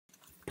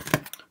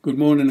Good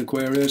morning,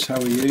 Aquarius.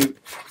 How are you?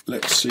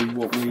 Let's see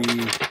what we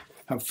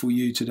have for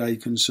you today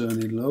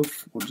concerning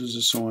love. What does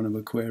the sign of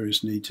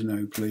Aquarius need to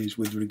know, please,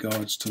 with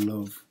regards to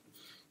love?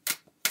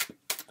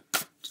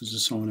 What does the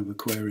sign of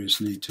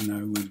Aquarius need to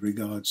know with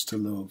regards to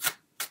love?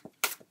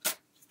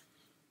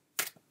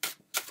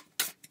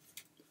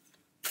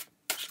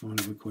 Sign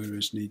of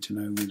Aquarius need to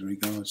know with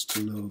regards to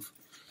love.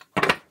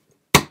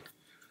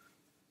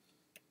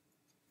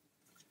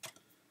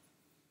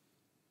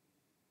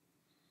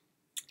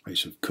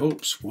 Ace of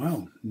Cups,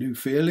 wow, new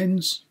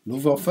feelings,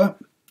 love offer.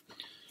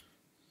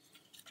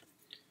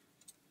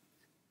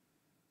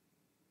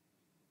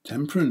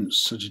 Temperance,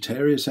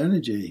 Sagittarius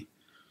energy.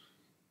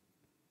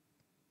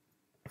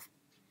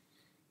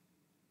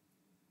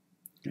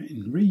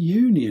 Getting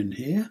reunion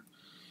here.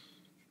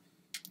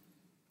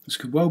 This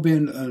could well be a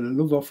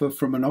love offer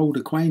from an old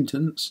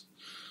acquaintance.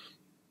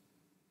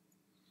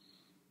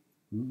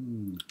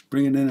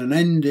 Bringing in an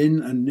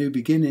ending and new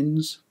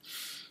beginnings.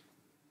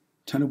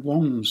 Ten of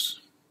Wands.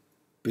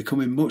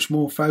 Becoming much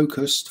more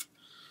focused.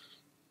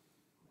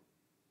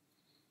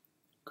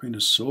 Queen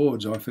of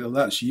Swords, I feel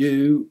that's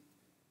you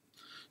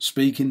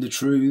speaking the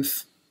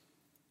truth.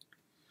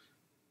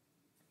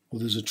 Or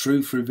there's a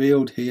truth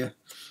revealed here.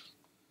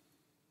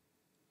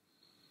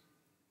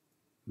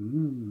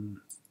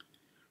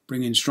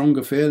 Bringing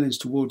stronger feelings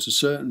towards a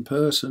certain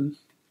person.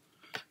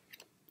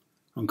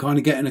 I'm kind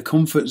of getting a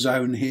comfort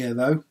zone here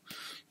though,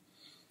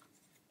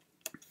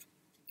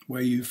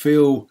 where you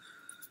feel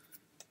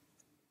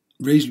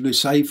reasonably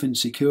safe and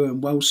secure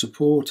and well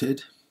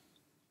supported.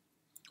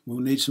 We'll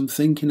need some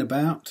thinking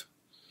about.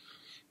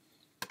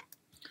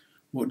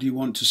 What do you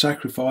want to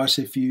sacrifice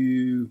if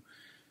you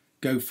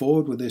go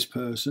forward with this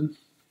person?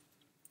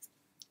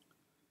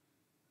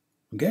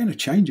 I'm getting a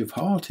change of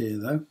heart here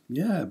though.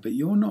 Yeah, but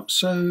you're not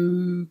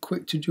so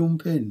quick to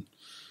jump in.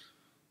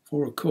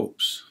 Four of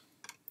Cups.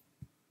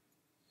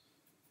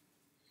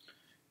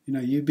 You know,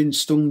 you've been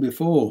stung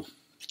before.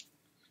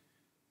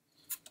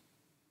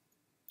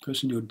 The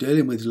person you're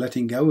dealing with is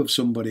letting go of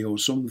somebody or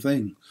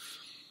something.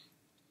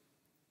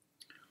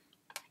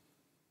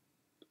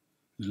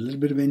 There's a little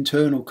bit of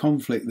internal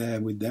conflict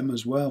there with them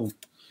as well.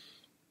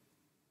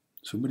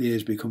 Somebody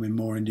is becoming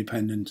more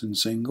independent and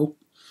single.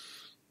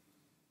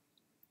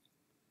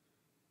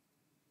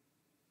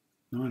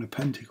 Nine of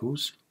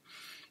Pentacles.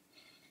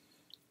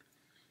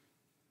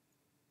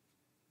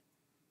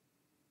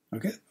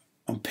 Okay.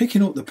 I'm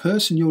picking up the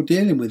person you're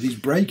dealing with is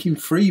breaking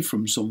free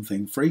from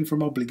something, free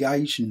from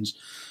obligations,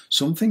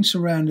 something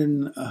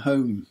surrounding a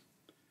home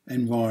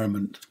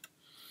environment.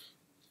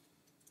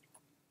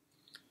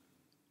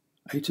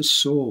 Eight of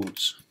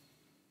Swords.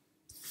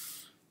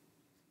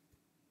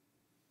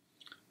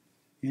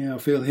 Yeah, I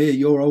feel here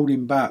you're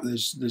holding back.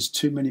 There's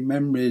too many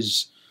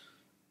memories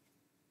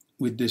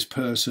with this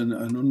person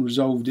and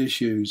unresolved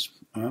issues.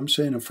 I'm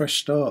seeing a fresh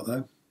start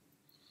though.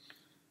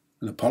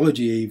 An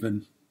apology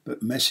even,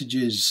 but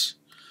messages,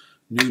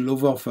 new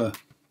love offer.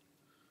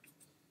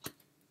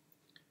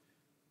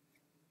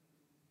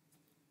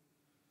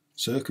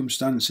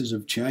 Circumstances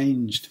have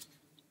changed.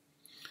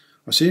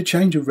 I see a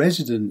change of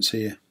residence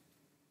here.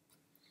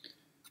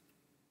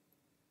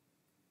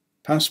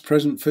 Past,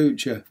 present,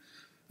 future.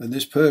 And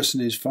this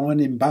person is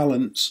finding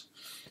balance.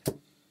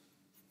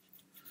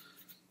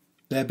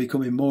 They're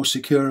becoming more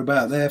secure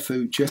about their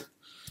future.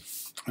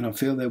 And I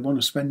feel they want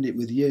to spend it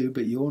with you,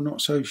 but you're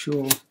not so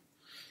sure.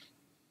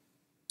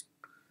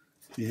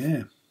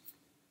 Yeah.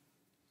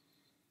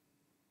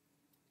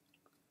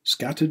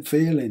 Scattered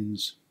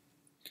feelings.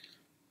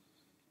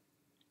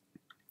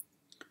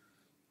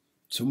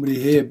 Somebody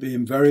here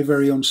being very,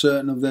 very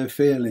uncertain of their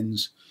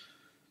feelings,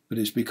 but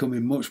it's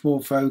becoming much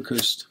more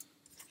focused.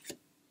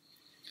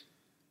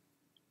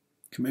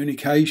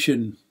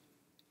 Communication.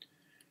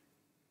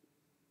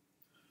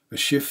 A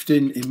shift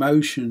in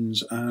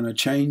emotions and a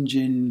change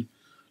in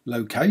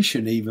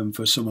location even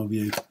for some of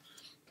you.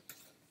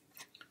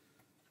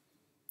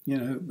 You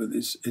know, but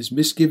it's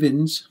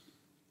misgivings.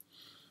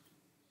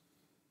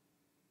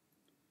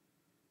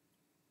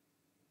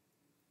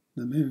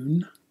 The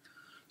Moon.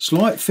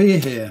 Slight fear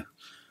here.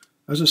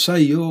 As I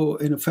say,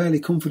 you're in a fairly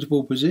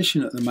comfortable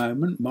position at the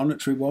moment,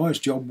 monetary-wise,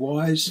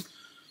 job-wise,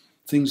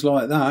 things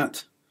like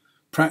that.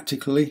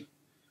 Practically,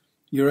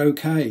 you're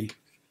okay.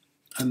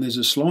 And there's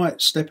a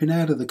slight stepping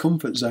out of the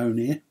comfort zone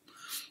here.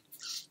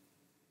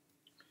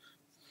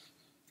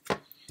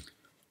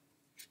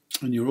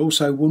 And you're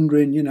also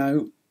wondering, you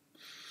know,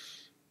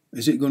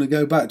 is it going to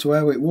go back to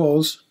how it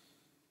was?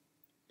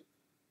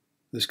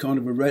 There's kind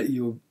of a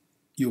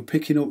you're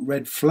picking up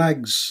red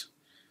flags.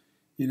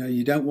 You know,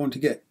 you don't want to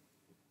get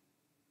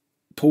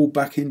pulled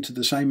back into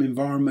the same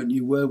environment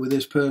you were with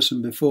this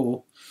person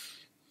before.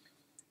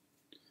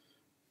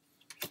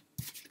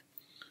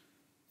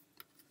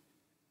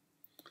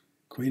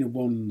 Queen of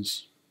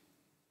Wands.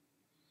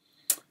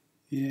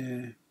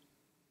 Yeah.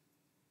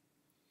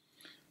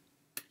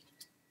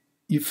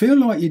 You feel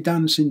like you're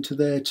dancing to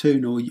their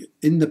tune, or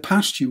in the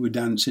past you were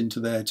dancing to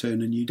their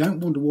tune, and you don't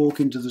want to walk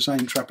into the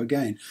same trap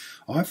again.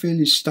 I feel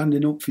you're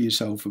standing up for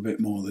yourself a bit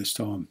more this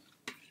time.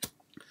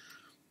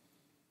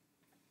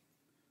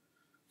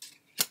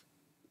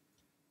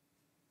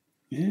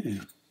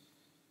 Yeah.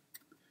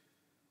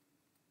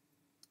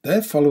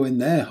 They're following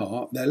their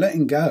heart, they're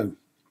letting go,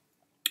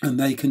 and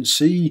they can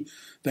see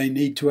they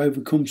need to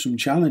overcome some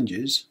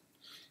challenges,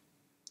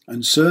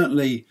 and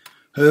certainly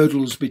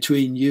hurdles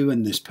between you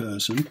and this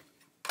person.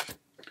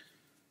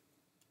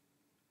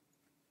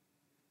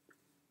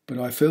 But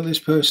I feel this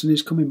person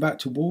is coming back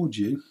towards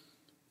you.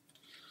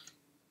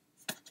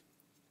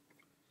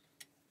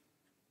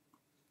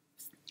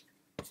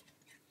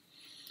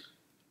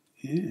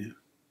 Yeah.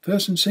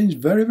 Person seems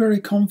very, very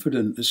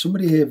confident. There's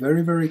somebody here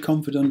very, very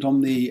confident on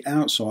the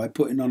outside,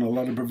 putting on a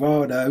lot of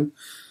bravado,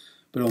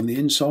 but on the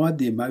inside,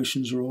 the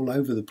emotions are all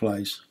over the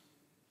place.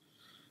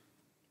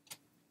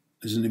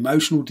 There's an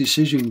emotional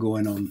decision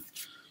going on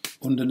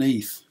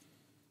underneath.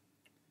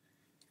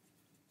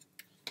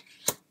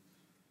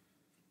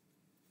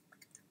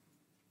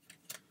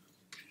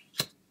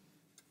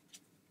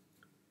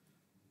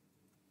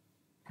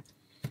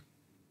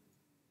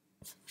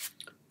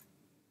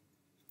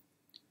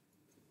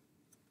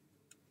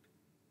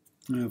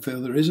 I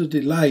feel there is a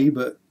delay,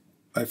 but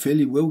I feel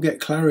you will get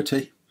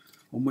clarity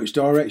on which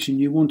direction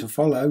you want to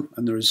follow,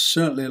 and there is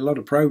certainly a lot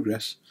of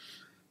progress,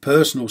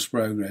 personal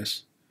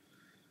progress,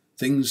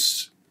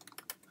 things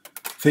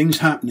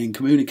happening,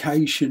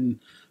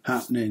 communication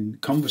happening,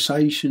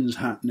 conversations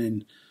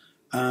happening,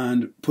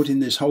 and putting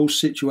this whole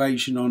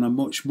situation on a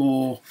much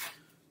more,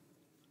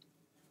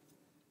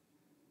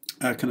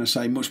 how can I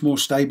say, much more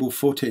stable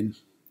footing,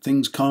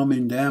 things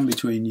calming down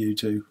between you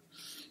two.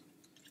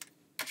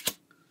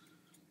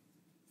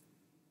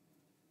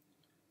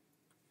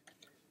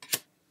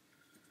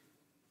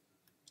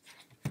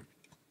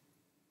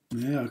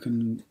 Yeah, I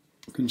can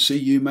see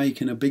you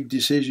making a big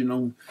decision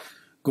on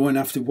going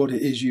after what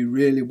it is you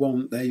really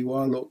want. There you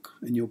are, look,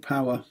 in your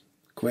power,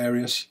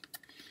 Aquarius.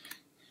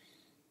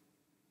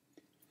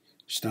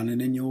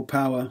 Standing in your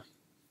power,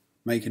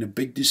 making a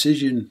big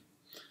decision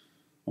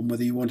on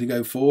whether you want to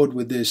go forward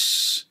with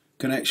this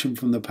connection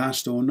from the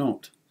past or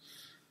not.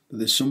 But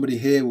there's somebody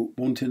here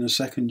wanting a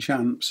second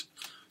chance.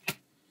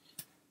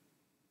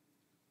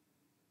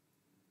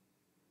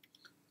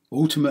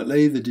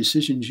 Ultimately, the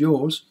decision's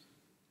yours.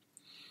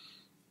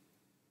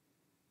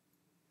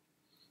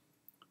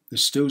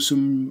 There's still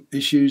some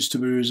issues to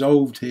be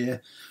resolved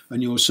here,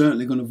 and you're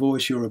certainly going to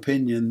voice your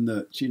opinion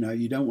that, you know,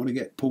 you don't want to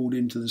get pulled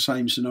into the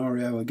same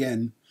scenario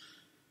again.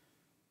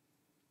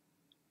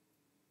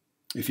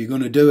 If you're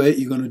going to do it,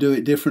 you're going to do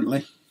it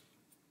differently.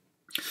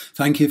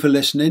 Thank you for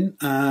listening,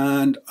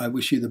 and I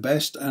wish you the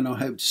best, and I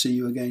hope to see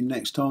you again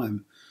next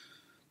time.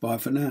 Bye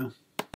for now.